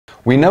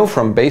We know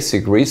from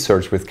basic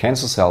research with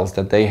cancer cells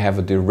that they have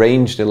a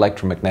deranged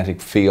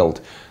electromagnetic field.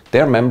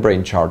 Their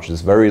membrane charge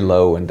is very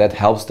low, and that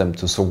helps them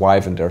to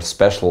survive in their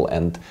special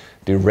and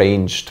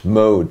deranged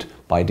mode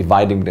by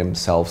dividing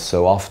themselves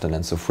so often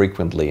and so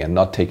frequently and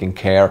not taking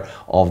care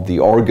of the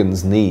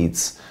organ's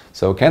needs.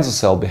 So a cancer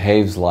cell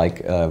behaves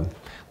like an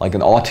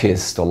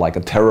autist or like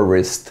a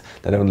terrorist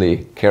that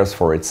only cares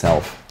for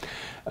itself.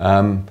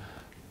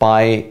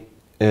 By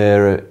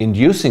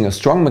inducing a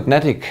strong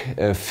magnetic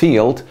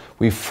field,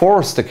 we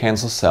force the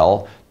cancer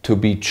cell to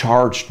be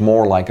charged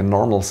more like a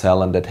normal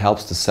cell, and that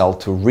helps the cell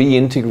to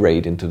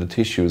reintegrate into the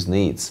tissue's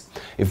needs.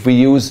 If we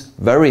use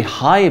very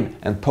high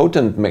and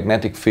potent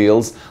magnetic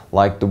fields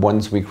like the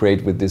ones we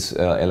create with this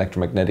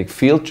electromagnetic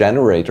field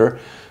generator,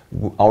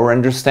 our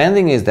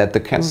understanding is that the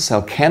cancer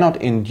cell cannot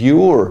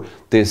endure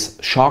this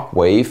shock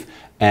wave,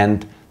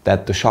 and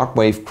that the shock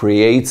wave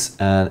creates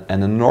an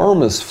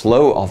enormous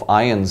flow of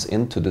ions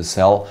into the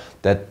cell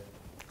that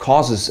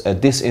causes a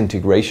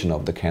disintegration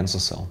of the cancer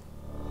cell.